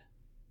bad.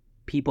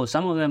 People,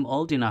 some of them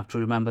old enough to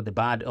remember the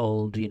bad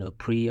old,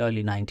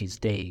 pre-early 90s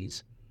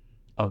days,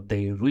 of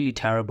the really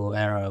terrible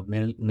era of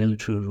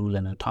military rule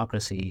and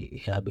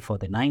autocracy before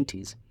the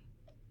 90s.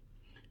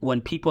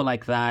 When people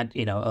like that,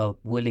 are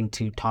willing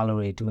to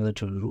tolerate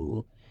military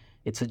rule,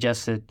 it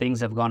suggests that things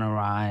have gone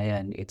awry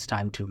and it's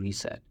time to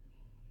reset.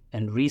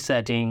 And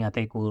resetting, I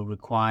think, will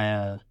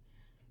require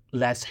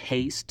less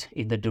haste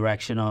in the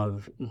direction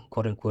of,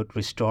 quote unquote,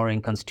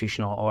 restoring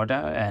constitutional order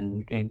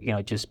and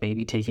just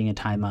maybe taking a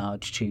time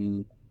out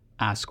to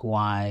ask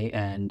why,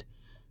 and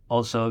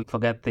also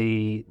forget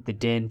the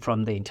din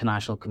from the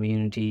international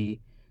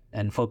community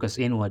and focus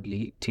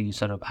inwardly to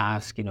sort of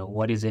ask,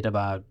 what is it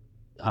about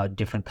our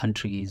different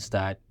countries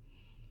that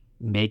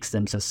makes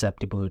them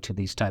susceptible to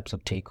these types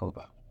of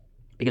takeover?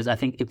 Because I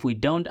think if we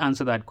don't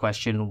answer that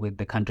question with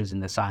the countries in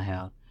the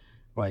Sahel,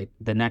 right,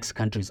 the next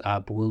countries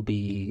up will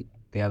be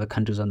the other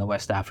countries on the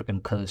West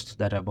African coast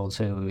that have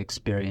also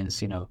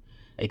experienced,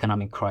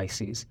 economic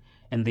crises.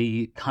 And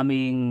the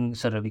coming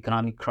sort of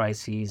economic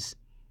crises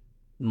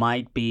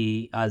might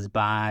be as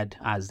bad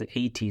as the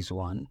 80s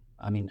one.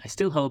 I mean, I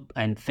still hope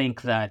and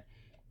think that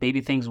maybe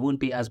things won't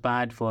be as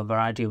bad for a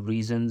variety of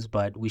reasons,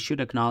 but we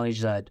should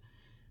acknowledge that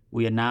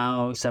we are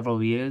now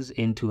several years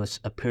into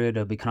a period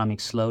of economic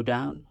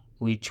slowdown,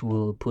 which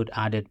will put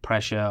added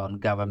pressure on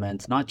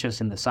governments, not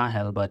just in the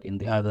Sahel, but in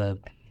the other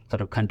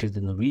sort of countries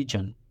in the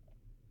region,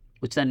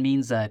 which then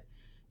means that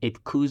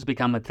if coups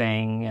become a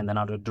thing and they're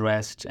not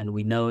addressed, and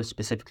we know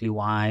specifically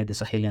why the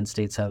Sahelian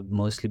states have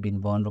mostly been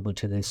vulnerable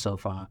to this so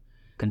far,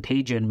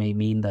 contagion may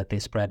mean that they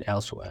spread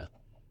elsewhere.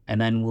 And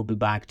then we'll be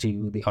back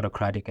to the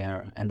autocratic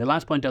era. And the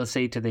last point I'll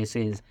say to this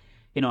is,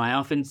 I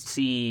often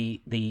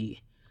see the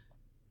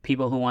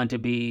people who want to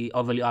be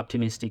overly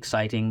optimistic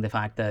citing the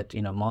fact that,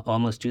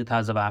 almost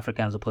 2/3 of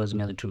Africans oppose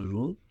military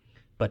rule.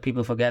 But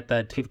people forget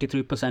that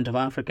 53% of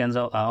Africans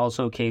are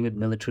also okay with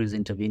militaries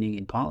intervening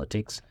in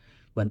politics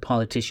when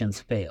politicians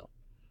fail.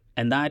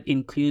 And that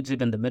includes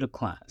even the middle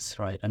class,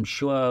 right? I'm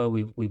sure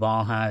we've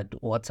all had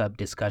WhatsApp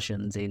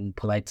discussions in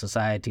polite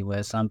society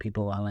where some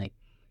people are like,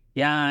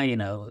 yeah,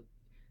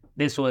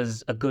 this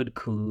was a good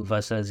coup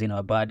versus,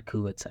 a bad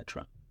coup,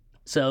 etc.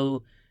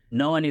 So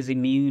no one is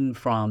immune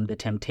from the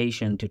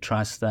temptation to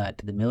trust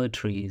that the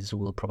militaries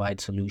will provide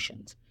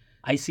solutions.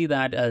 I see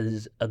that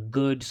as a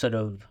good sort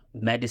of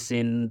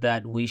medicine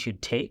that we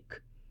should take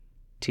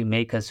to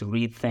make us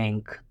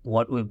rethink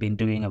what we've been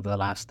doing over the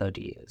last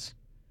 30 years.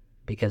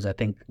 Because I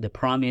think the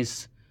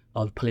promise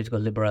of political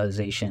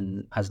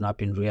liberalization has not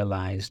been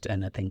realized.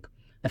 And I think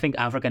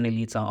African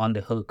elites are on the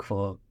hook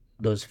for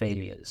those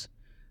failures.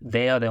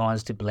 They are the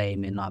ones to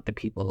blame and not the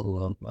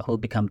people who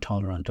become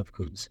tolerant of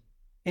coups.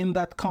 In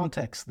that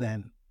context,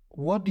 then,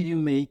 what do you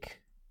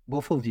make,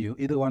 both of you,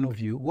 either one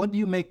of you, what do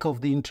you make of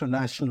the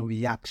international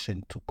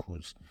reaction to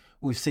coups?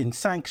 We've seen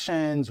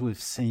sanctions, we've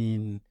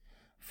seen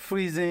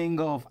freezing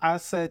of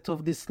assets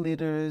of these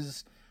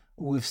leaders,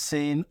 we've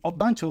seen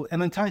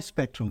an entire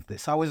spectrum of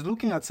this. I was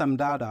looking at some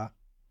data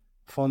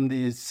from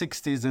the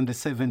 60s and the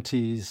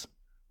 70s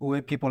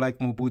where people like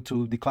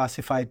Mobutu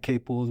declassified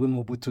cables, when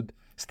Mobutu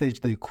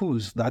staged the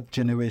coups, that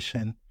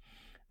generation.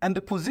 And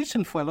the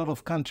position for a lot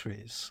of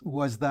countries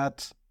was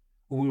that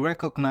we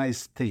recognize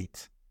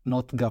state,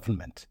 not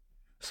government.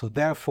 So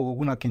therefore,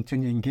 we're not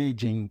continue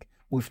engaging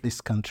with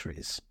these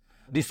countries.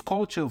 This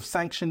culture of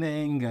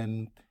sanctioning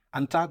and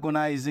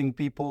antagonizing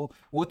people,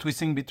 what we're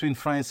seeing between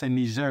France and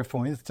Niger,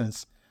 for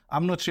instance,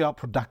 I'm not sure how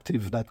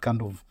productive that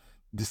kind of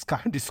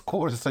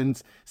discourse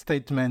and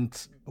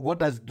statement, what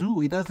does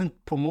do? It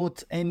doesn't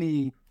promote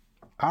any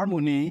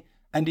harmony,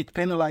 and it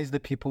penalizes the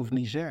people of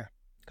Niger.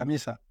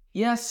 Kamissa?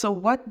 Yes, so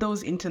what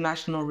those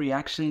international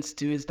reactions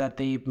do is that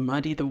they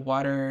muddy the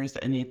waters,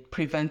 and it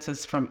prevents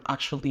us from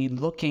actually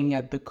looking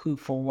at the coup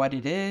for what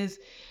it is.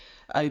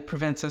 It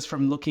prevents us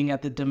from looking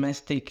at the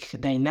domestic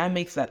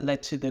dynamics that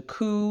led to the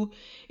coup.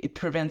 It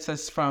prevents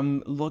us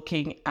from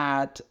looking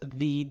at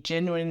the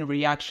genuine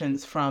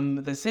reactions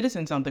from the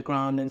citizens on the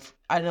ground and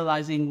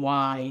analyzing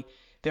why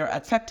they're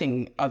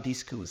accepting of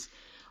these coups.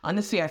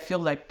 Honestly, I feel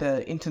like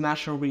the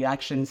international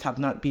reactions have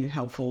not been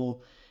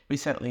helpful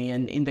recently.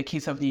 And in the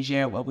case of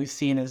Niger, what we've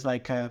seen is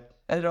like a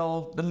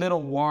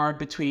little war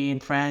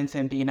between France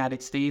and the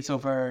United States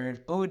over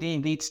who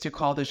needs to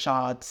call the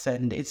shots.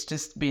 And it's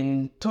just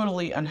been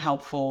totally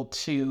unhelpful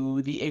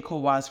to the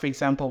ECOWAS, for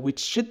example, which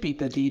should be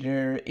the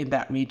leader in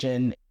that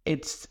region.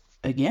 It's,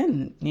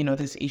 again,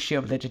 this issue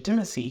of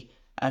legitimacy.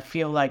 I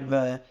feel like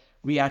the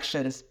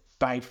reactions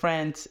by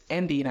France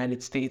and the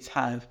United States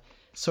have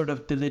sort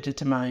of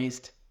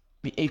delegitimized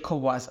the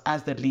ECOWAS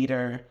as the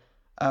leader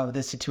of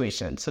the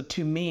situation. So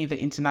to me, the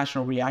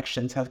international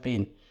reactions have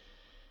been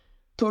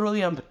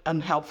totally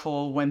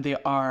unhelpful when they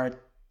are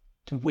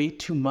way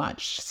too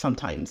much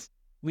sometimes.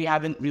 We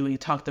haven't really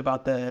talked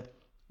about the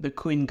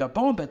coup in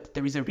Gabon, but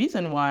there is a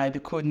reason why the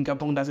coup in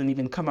Gabon doesn't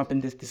even come up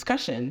in this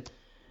discussion.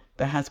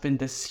 There has been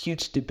this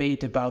huge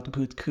debate about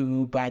good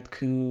coup, bad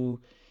coup,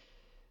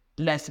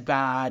 less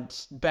bad,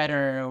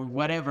 better,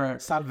 whatever.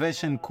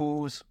 Salvation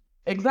coups.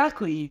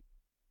 Exactly.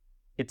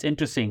 It's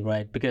interesting,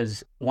 right?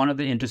 Because one of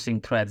the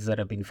interesting threads that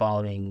I've been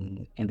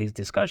following in these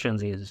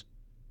discussions is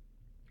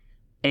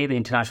the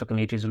international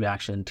community's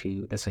reaction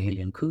to the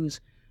Sahelian coups,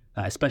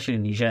 especially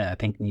in Niger. I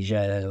think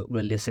Niger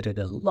elicited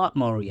a lot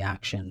more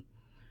reaction,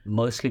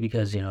 mostly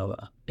because,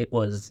 it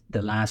was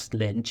the last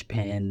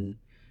linchpin.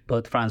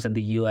 Both France and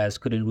the US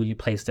couldn't really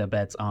place their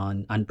bets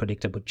on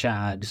unpredictable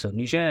Chad. So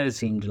Niger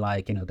seemed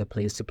like, the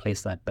place to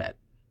place that bet.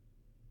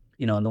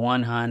 On the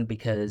one hand,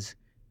 because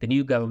the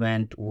new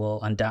government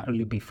will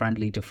undoubtedly be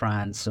friendly to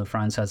France, so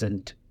France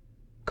hasn't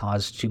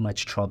caused too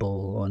much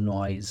trouble or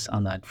noise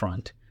on that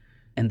front.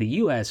 And the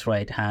US,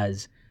 right,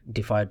 has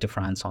deferred to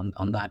France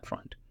on that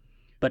front.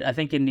 But I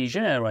think in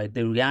Niger, right,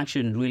 the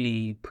reaction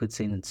really puts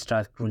in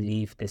stark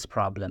relief this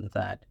problem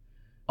that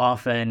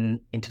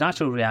often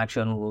international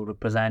reaction will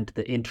represent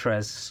the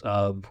interests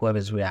of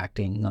whoever's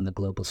reacting on the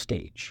global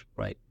stage,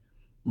 right?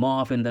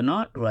 More often than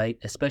not, right,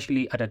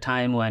 especially at a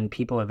time when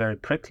people are very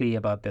prickly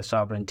about their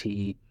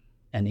sovereignty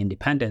and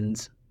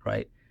independence,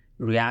 right,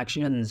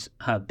 reactions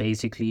have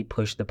basically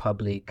pushed the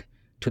public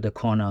to the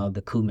corner of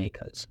the coup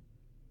makers.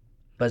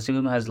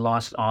 Bazoum has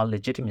lost all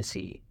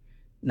legitimacy.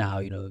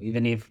 Now,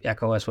 even if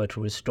ECOWAS were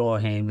to restore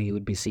him, he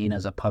would be seen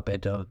as a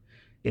puppet of,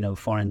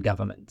 foreign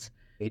governments.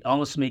 It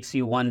almost makes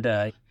you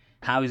wonder,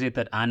 how is it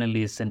that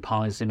analysts and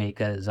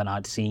policymakers are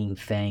not seeing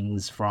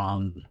things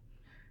from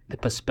the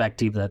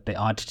perspective that they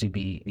ought to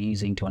be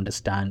using to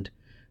understand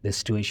the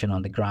situation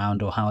on the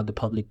ground or how the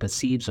public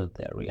perceives of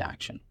their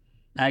reaction?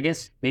 I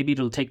guess maybe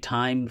it'll take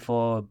time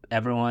for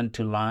everyone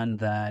to learn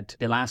that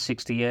the last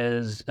 60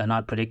 years are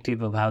not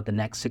predictive of how the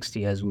next 60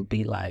 years will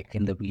be like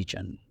in the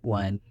region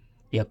when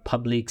you have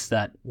publics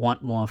that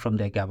want more from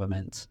their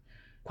governments.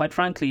 Quite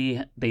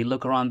frankly, they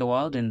look around the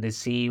world and they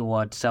see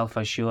what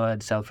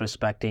self-assured,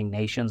 self-respecting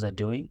nations are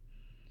doing.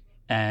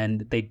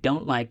 And they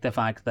don't like the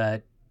fact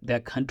that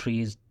their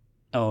countries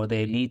or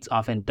their elites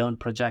often don't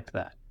project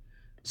that.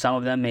 Some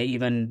of them may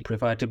even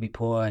prefer to be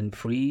poor and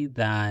free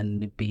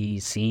than be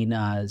seen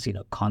as,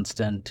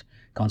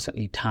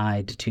 constantly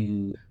tied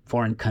to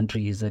foreign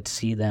countries that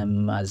see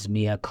them as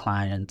mere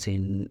clients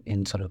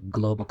in sort of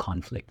global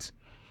conflicts.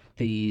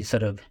 The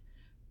sort of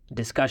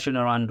discussion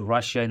around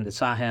Russia in the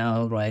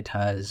Sahel, right,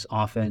 has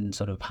often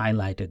sort of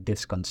highlighted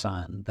this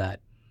concern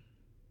that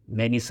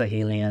many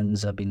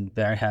Sahelians have been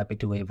very happy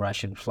to wave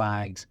Russian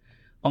flags,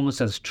 almost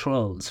as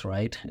trolls,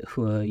 right,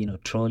 who are,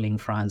 trolling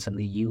France and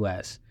the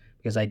US.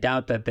 Because I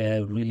doubt that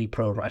they're really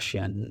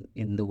pro-Russian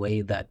in the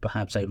way that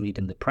perhaps I read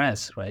in the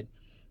press, right?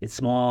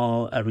 It's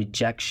more a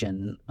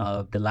rejection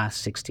of the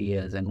last 60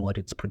 years and what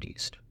it's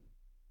produced.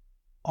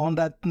 On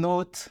that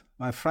note,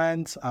 my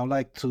friends, I would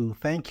like to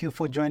thank you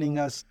for joining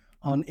us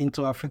on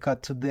Into Africa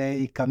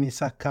today.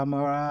 Kamissa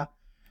Camara,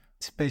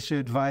 Special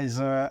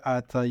Advisor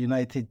at the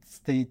United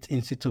States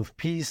Institute of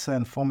Peace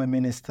and former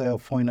Minister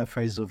of Foreign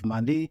Affairs of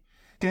Mali.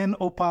 Ken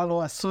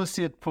Opalo,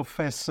 Associate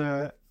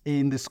Professor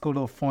in the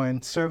School of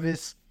Foreign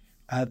Service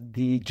at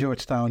the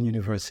Georgetown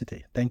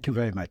University. Thank you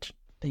very much.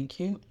 Thank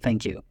you.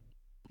 Thank you.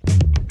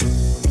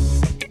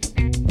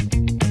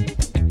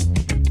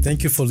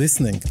 Thank you for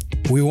listening.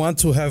 We want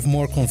to have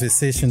more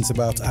conversations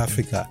about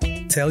Africa.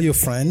 Tell your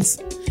friends.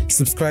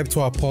 Subscribe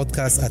to our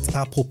podcast at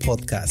Apple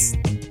Podcasts.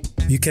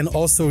 You can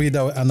also read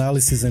our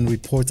analysis and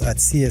report at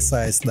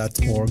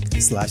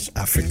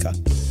csis.org/Africa.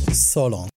 So long.